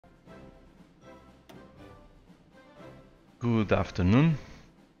Good afternoon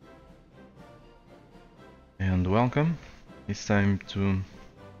and welcome. It's time to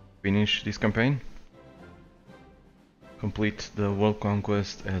finish this campaign. Complete the world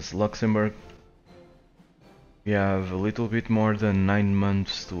conquest as Luxembourg. We have a little bit more than 9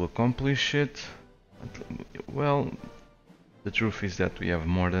 months to accomplish it. Well, the truth is that we have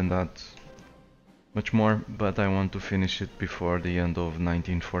more than that. Much more, but I want to finish it before the end of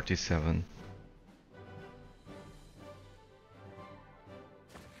 1947.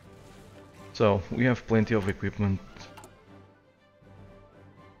 So, we have plenty of equipment.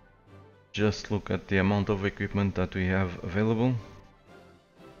 Just look at the amount of equipment that we have available.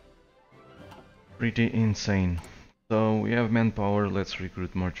 Pretty insane. So, we have manpower, let's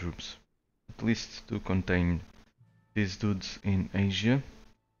recruit more troops. At least to contain these dudes in Asia.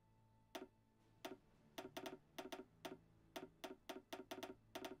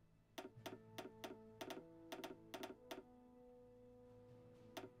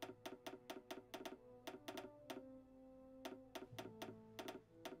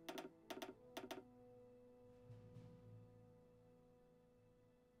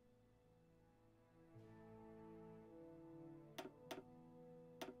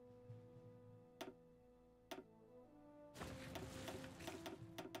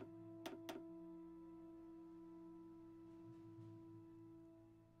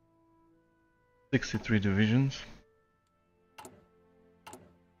 "63 divisions.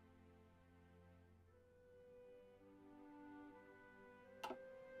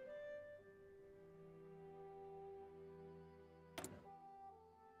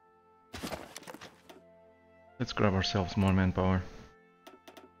 Let's grab ourselves more manpower.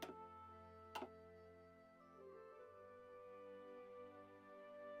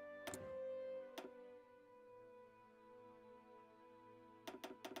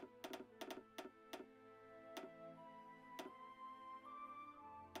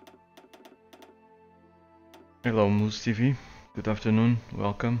 Hello Moose TV, good afternoon,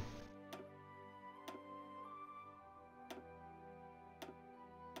 welcome.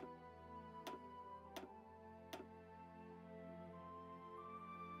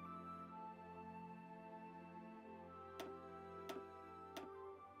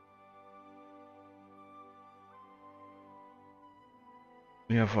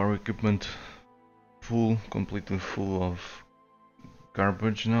 We have our equipment full, completely full of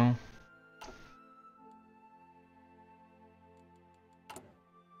garbage now.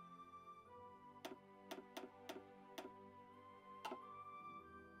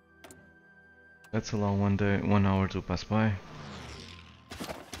 Let's allow 1 hour to pass by.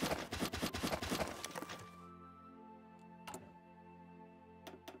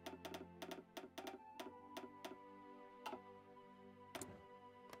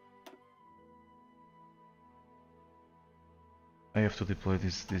 I have to deploy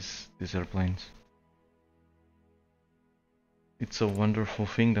these airplanes. It's a wonderful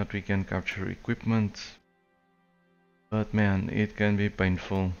thing that we can capture equipment, but man, it can be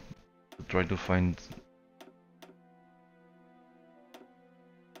painful to try to find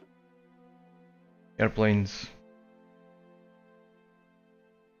airplanes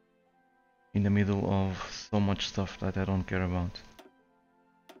in the middle of so much stuff that I don't care about.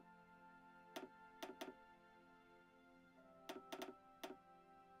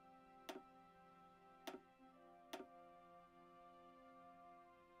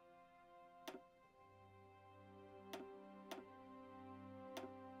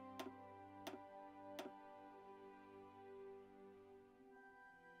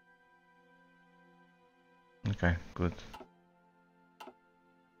 Okay, good.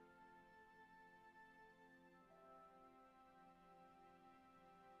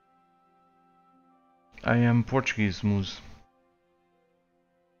 I am Portuguese, Moose.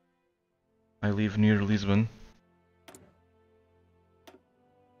 I live near Lisbon,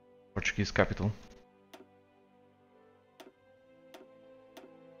 Portuguese capital.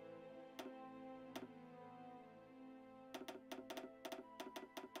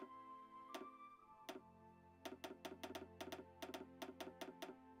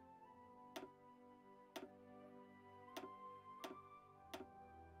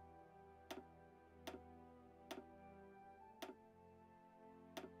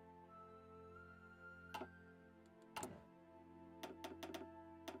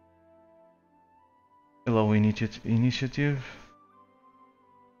 Hello initiative.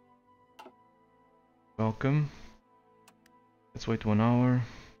 Welcome. Let's wait 1 hour.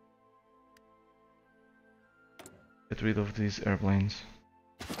 Get rid of these airplanes.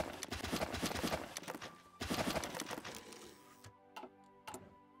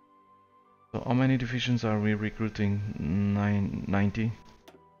 So How many divisions are we recruiting? 90.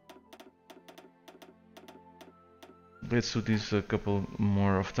 Let's do this a couple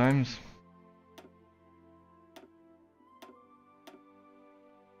more of times.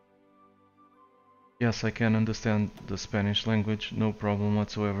 Yes, I can understand the Spanish language, no problem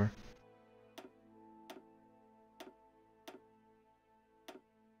whatsoever.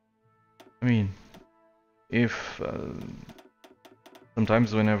 I mean, if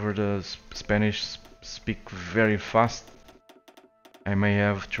sometimes whenever the Spanish speak very fast, I may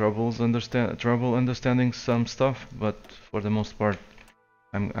have trouble understanding some stuff, but for the most part,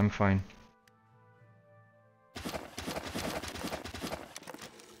 I'm fine.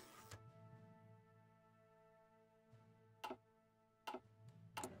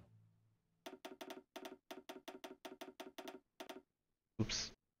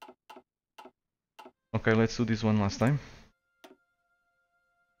 Oops. Okay, let's do this one last time.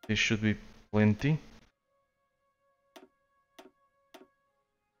 This should be plenty.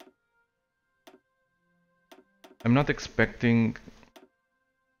 I'm not expecting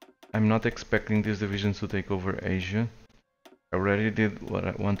these divisions to take over Asia. I already did what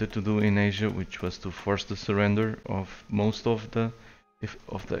I wanted to do in Asia, which was to force the surrender of most of the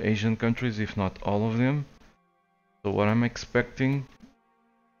Asian countries, if not all of them. So what I'm expecting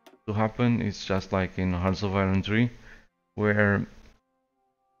to happen is just like in Hearts of Iron 3, where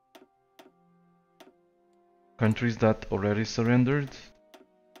countries that already surrendered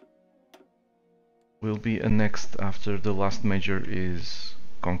will be annexed after the last major is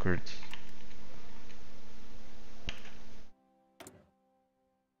conquered.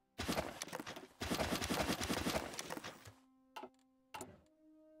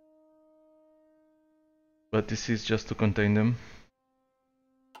 But this is just to contain them.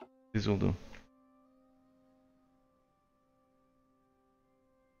 This will do.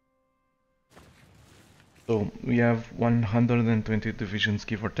 So we have 120 divisions,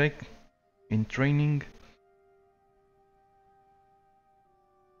 give or take, in training.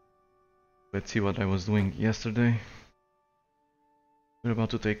 Let's see what I was doing yesterday. We're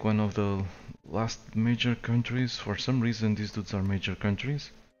about to take one of the last major countries. For some reason these dudes are major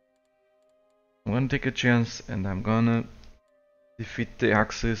countries. I'm gonna take a chance and I'm gonna defeat the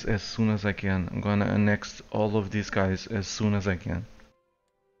Axis as soon as I can. I'm gonna annex all of these guys as soon as I can.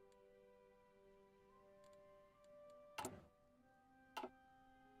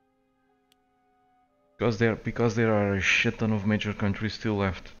 Because there are a shit ton of major countries still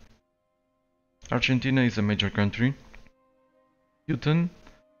left. Argentina is a major country. Bhutan,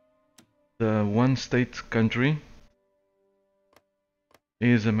 the one state country,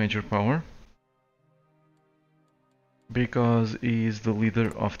 is a major power because he is the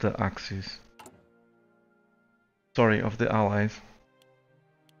leader of the Axis. Sorry, of the Allies.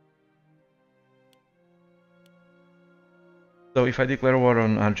 So if I declare war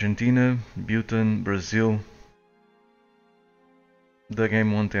on Argentina, Bhutan, Brazil, the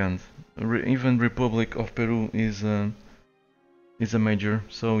game won't end. Even Republic of Peru is a major,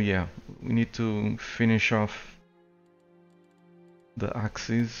 so yeah, we need to finish off the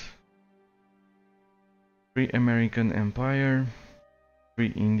Axis. Free American Empire,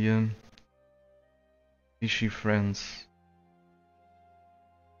 Free Indian, Vichy France.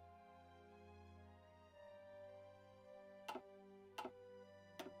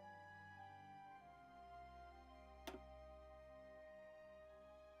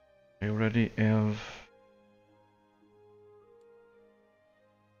 I already have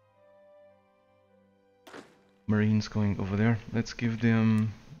Marines going over there. Let's give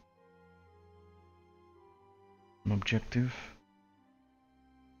them an objective.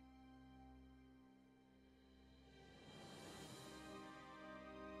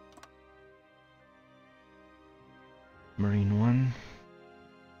 Marine 1.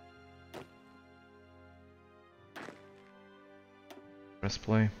 Press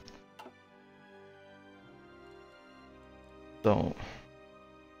play. So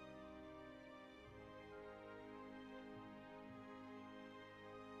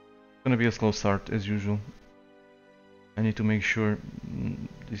it's gonna be a slow start as usual. I need to make sure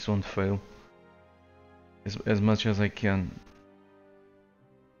this won't fail as much as I can.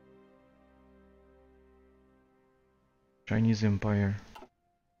 Chinese Empire.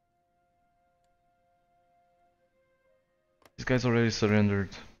 These guys already surrendered.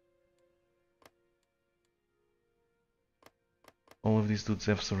 All of these dudes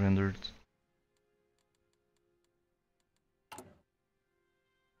have surrendered.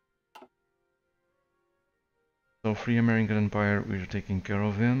 So Free American Empire, we're taking care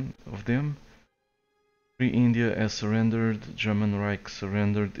of them. Free India has surrendered, German Reich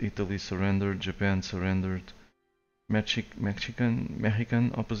surrendered, Italy surrendered, Japan surrendered,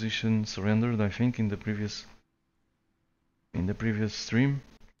 Mexican opposition surrendered, I think, in the previous stream.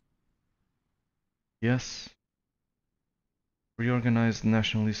 Yes. Reorganized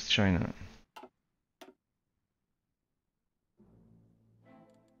nationalist China.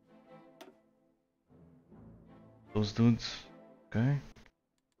 Those dudes, okay.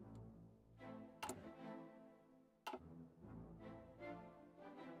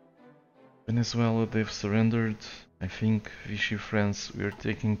 Venezuela, they've surrendered. I think Vichy France, we're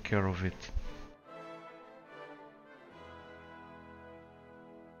taking care of it.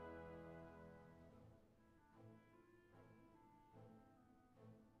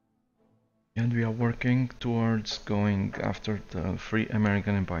 And we are working towards going after the free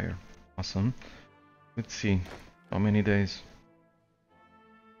American Empire. Awesome. Let's see, how many days?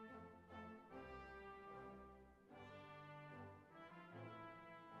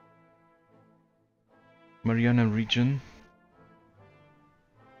 Mariana region.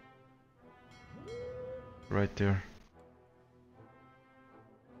 Right there.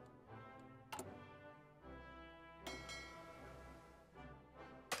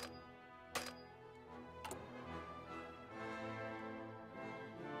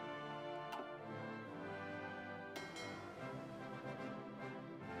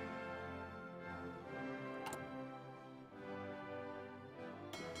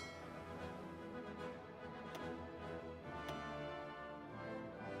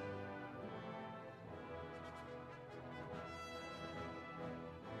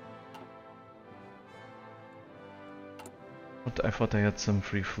 I thought I had some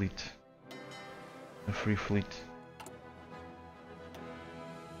free fleet. A free fleet.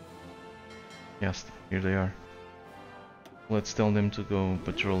 Yes, here they are. Let's tell them to go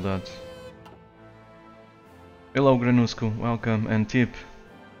patrol that. Hello Granusco, welcome, and Tip.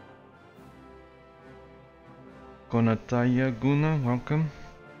 Konataya Guna, welcome.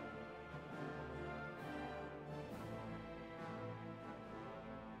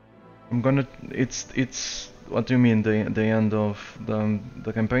 I'm gonna. It's. What do you mean? The end of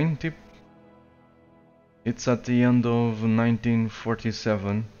the campaign, Tip? It's at the end of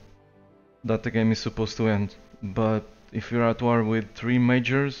 1947 that the game is supposed to end. But if you're at war with 3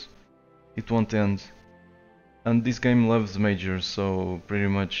 majors, it won't end. And this game loves majors, so pretty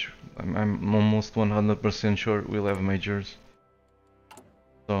much I'm almost 100% sure we'll have majors.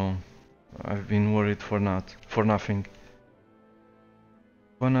 So I've been worried for nothing.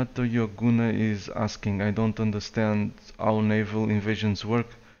 Panato Yoguna is asking, I don't understand how naval invasions work.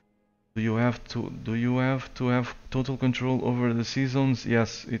 Do you have to have total control over the sea zones?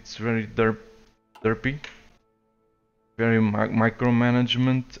 Yes, it's very derpy. Very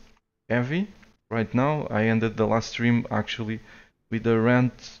micromanagement heavy. Right now, I ended the last stream actually with a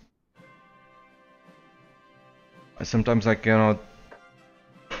rant. Sometimes I cannot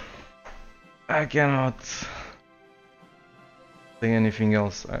say anything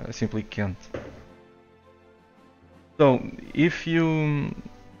else. I simply can't. So if you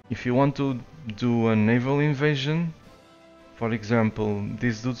want to do a naval invasion, for example,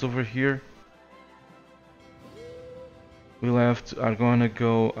 these dudes over here are gonna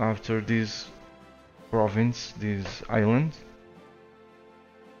go after this province, this island.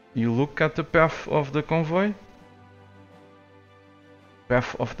 You look at the path of the convoy,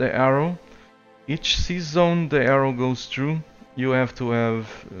 path of the arrow. Each sea zone the arrow goes through, you have to have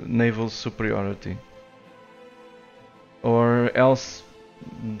naval superiority, or else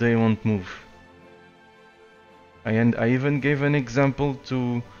they won't move. And I even gave an example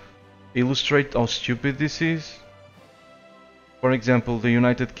to illustrate how stupid this is. For example, the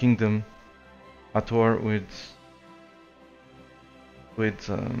United Kingdom at war with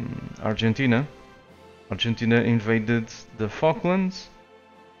Argentina. Argentina invaded the Falklands.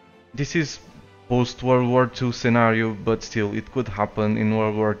 This is post-World War II scenario, but still, it could happen in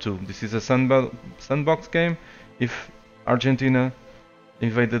World War II. This is a sandbox game. If Argentina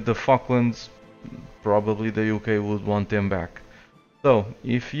invaded the Falklands, probably the UK would want them back. So,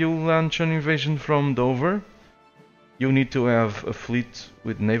 if you launch an invasion from Dover, you need to have a fleet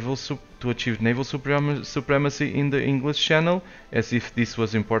with to achieve naval supremacy in the English Channel, as if this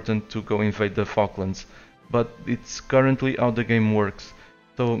was important to go invade the Falklands. But it's currently how the game works.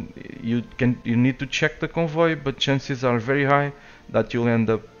 So you need to check the convoy, but chances are very high that you'll end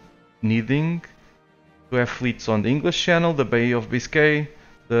up needing to have fleets on the English Channel, the Bay of Biscay,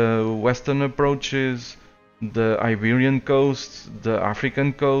 the western approaches, the Iberian coast, the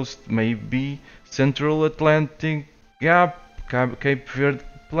African coast, maybe Central Atlantic Gap, Cape Verde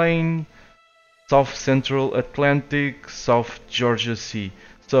Plain, South Central Atlantic, South Georgia Sea.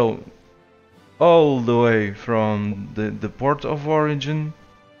 So all the way from the port of origin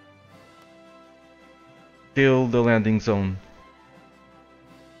till the landing zone.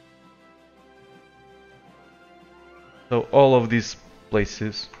 So all of these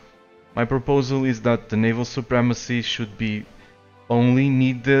places. My proposal is that the naval supremacy should be only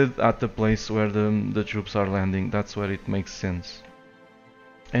needed at the place where the troops are landing. That's where it makes sense.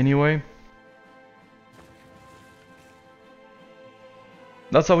 Anyway,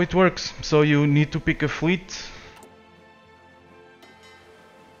 that's how it works. So you need to pick a fleet,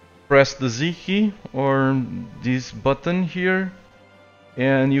 press the Z key or this button here,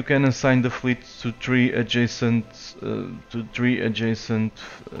 and you can assign the fleet to three adjacent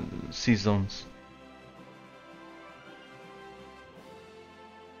sea zones.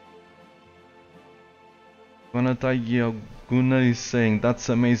 Vanatayaguna is saying that's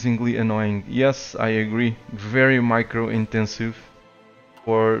amazingly annoying. Yes, I agree. Very micro intensive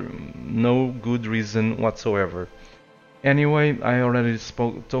for no good reason whatsoever. Anyway, I already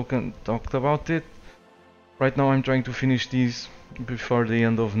talked about it. Right now I'm trying to finish these before the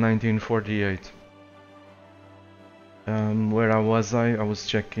end of 1948. Where was I? I was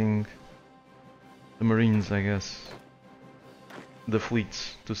checking the Marines, I guess. The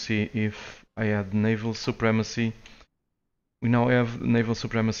fleets to see if I had naval supremacy. We now have naval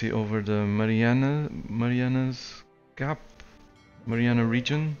supremacy over the Mariana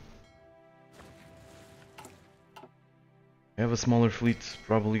region. I have a smaller fleet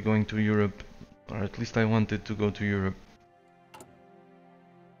probably going to Europe, or at least I wanted to go to Europe.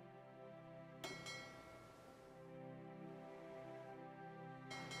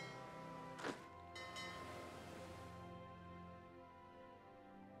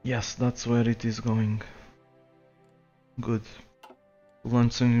 Yes, that's where it is going. Good.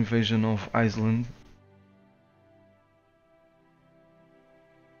 Launch an invasion of Iceland.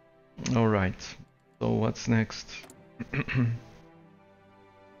 Alright, so what's next?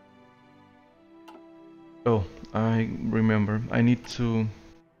 Oh, I remember. I need to...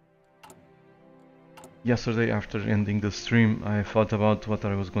 Yesterday after ending the stream, I thought about what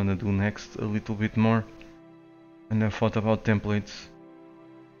I was gonna do next a little bit more. And I thought about templates.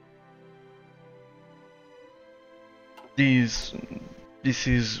 This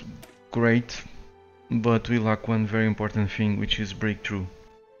is great, but we lack one very important thing, which is breakthrough.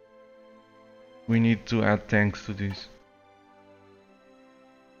 We need to add tanks to this.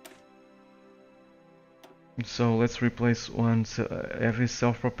 So let's replace one heavy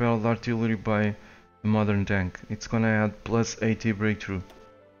self-propelled artillery by a modern tank. It's gonna add plus 80 breakthrough.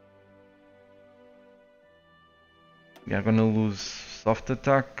 We are gonna lose soft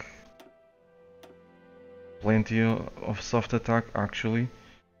attack. Plenty of soft attack actually,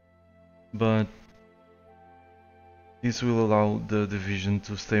 but this will allow the division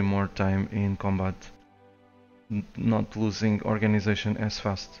to stay more time in combat, not losing organization as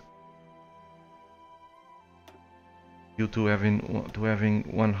fast. Due to having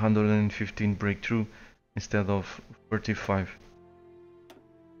 115 breakthrough instead of 35.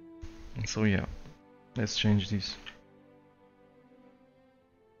 So yeah, let's change this.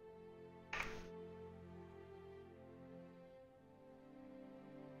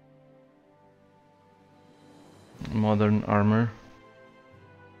 Modern armor.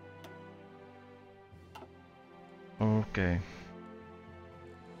 Okay.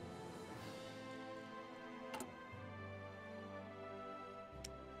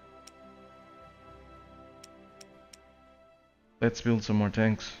 Let's build some more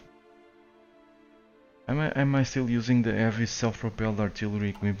tanks. Am I still using the heavy self-propelled artillery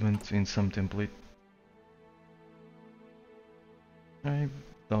equipment in some template? I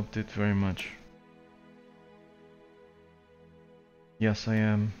doubt it very much. Yes, I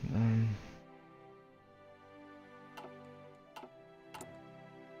am.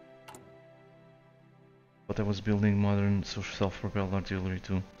 But I was building modern self-propelled artillery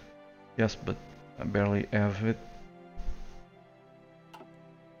too. Yes, but I barely have it.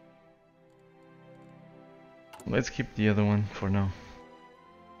 Let's keep the other one for now.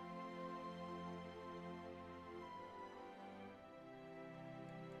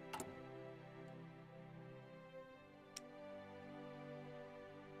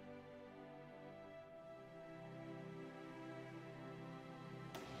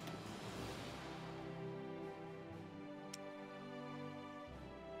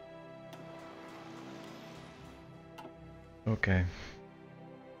 Okay.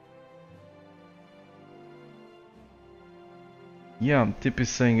 Yeah, Tip is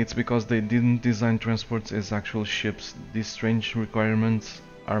saying it's because they didn't design transports as actual ships. These strange requirements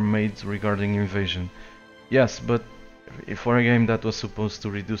are made regarding invasion. Yes, but for a game that was supposed to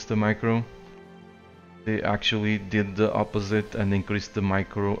reduce the micro, they actually did the opposite and increased the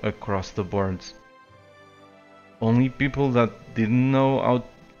micro across the boards. Only people that didn't know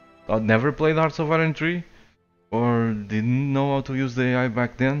how, never played Hearts of Iron 3, or didn't know how to use the AI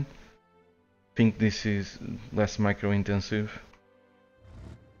back then, think this is less micro intensive.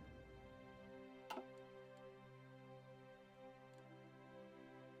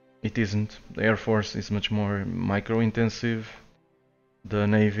 It isn't. The Air Force is much more micro intensive. The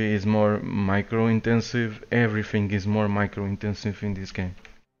Navy is more micro intensive. Everything is more micro intensive in this game.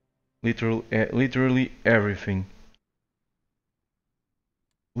 Literally everything.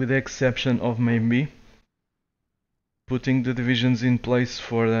 With the exception of maybe putting the divisions in place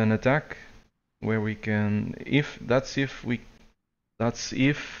for an attack, where we can, that's if,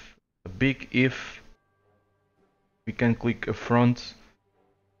 a big if, we can click a front.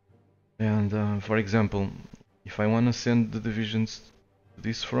 And for example, if I want to send the divisions to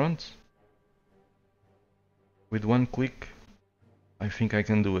this front, with one click, I think I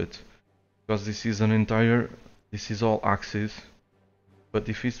can do it. Because this is this is all Axis. But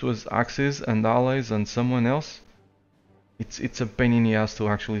if it was Axis and allies and someone else, it's a pain in the ass to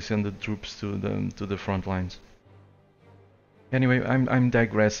actually send the troops to the front lines. Anyway, I'm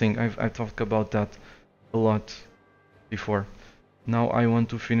digressing. I've talked about that a lot before. Now I want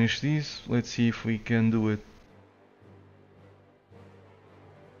to finish these. Let's see if we can do it.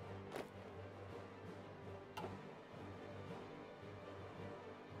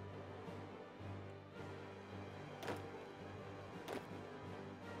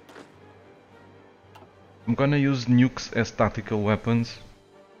 I'm gonna use nukes as tactical weapons.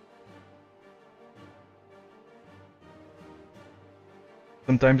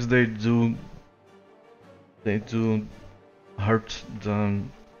 Sometimes they do hurt the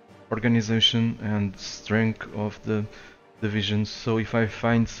organization and strength of the divisions. So if I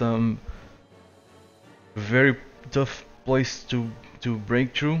find some very tough place to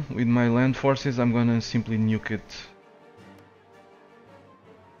break through with my land forces, I'm gonna simply nuke it.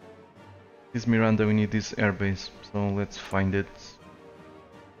 This Miranda, we need this airbase, so let's find it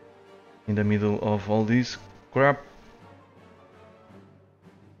in the middle of all this crap,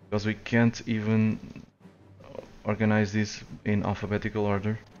 because we can't even organize this in alphabetical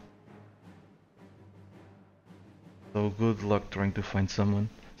order. So good luck trying to find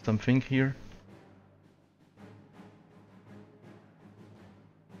something here.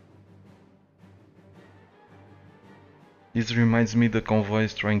 This reminds me the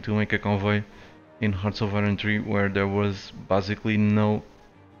convoys, trying to make a convoy in Hearts of Iron 3 where there was basically no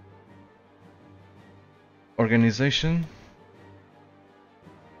organization.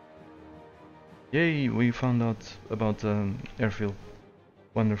 Yay, we found out about the airfield.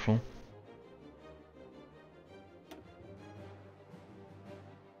 Wonderful.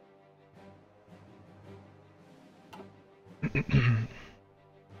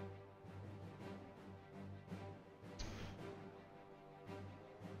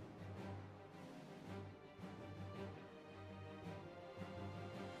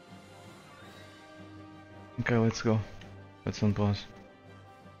 Okay, let's go. Let's unpause.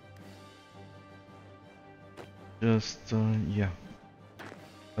 Just, yeah.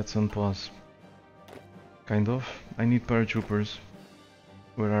 Let's unpause. Kind of. I need paratroopers.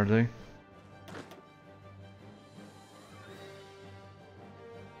 Where are they?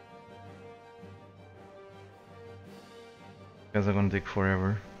 Guys are gonna take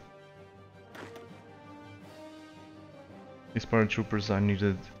forever. These paratroopers are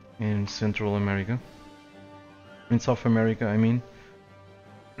needed in Central America. In South America, I mean.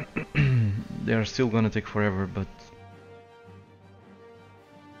 They are still gonna take forever, but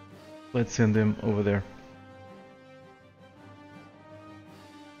let's send them over there.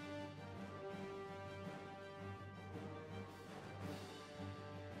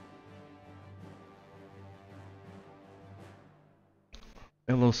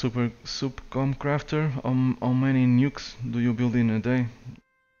 Hello, Super Supcom Crafter. How many nukes do you build in a day?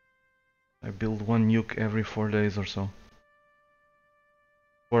 I build one nuke every 4 days or so.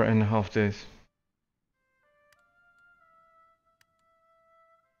 4.5 days.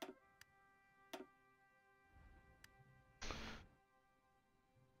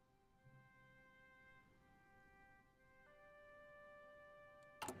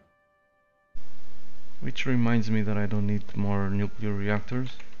 Which reminds me that I don't need more nuclear reactors.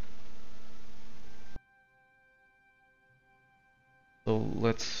 So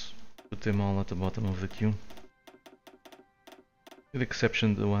let's put them all at the bottom of the queue. With the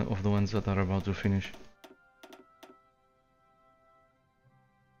exception of the ones that are about to finish.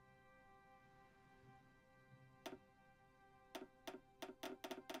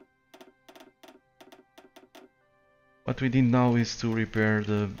 What we need now is to repair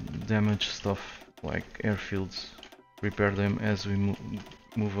the damaged stuff, like airfields. Repair them as we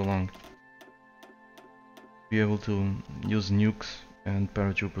move along. Be able to use nukes and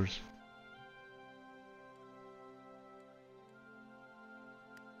paratroopers.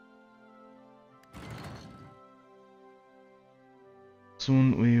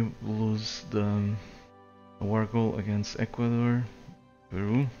 Soon we lose the war goal against Ecuador,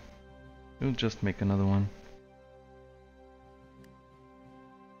 Peru. We'll just make another one.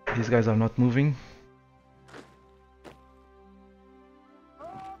 These guys are not moving.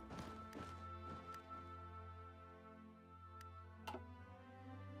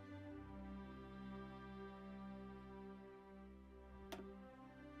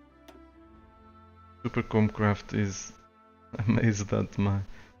 Super Comcraft is amazed at my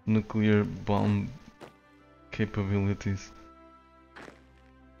nuclear bomb capabilities.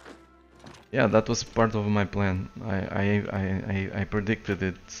 Yeah, that was part of my plan. I predicted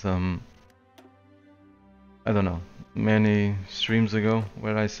it some, I don't know, many streams ago,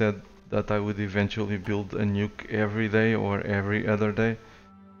 where I said that I would eventually build a nuke every day or every other day.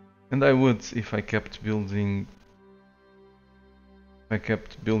 And I would if I kept building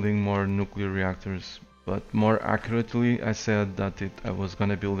more nuclear reactors. But more accurately, I said that I was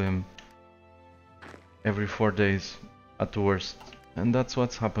gonna build them every 4 days at worst. And that's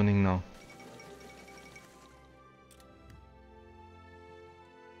what's happening now.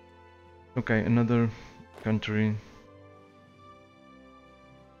 Okay, another country.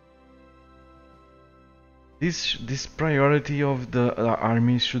 This priority of the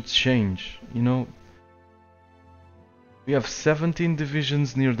army should change, you know. We have 17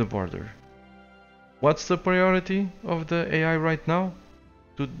 divisions near the border. What's the priority of the AI right now?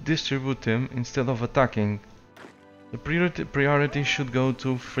 To distribute them instead of attacking. The priority should go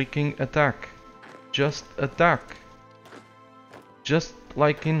to freaking attack. Just attack. Just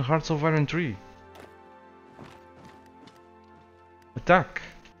like in Hearts of Iron 3. Attack.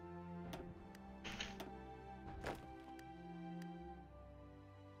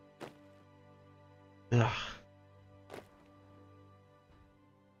 Ugh.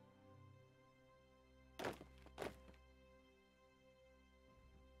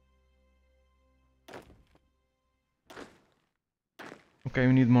 Okay,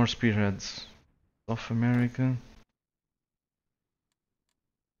 we need more spearheads. South America.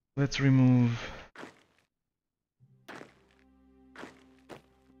 Let's remove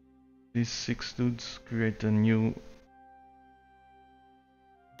these 6 dudes, create a new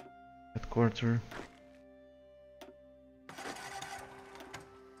headquarter.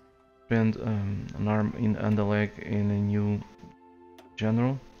 Spend an arm and a leg in a new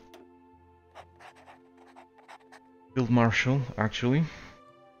general. Field Marshal, actually.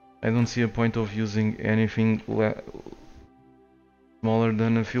 I don't see a point of using anything smaller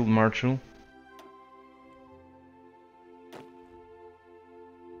than a Field Marshal.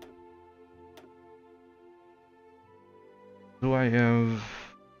 Do I have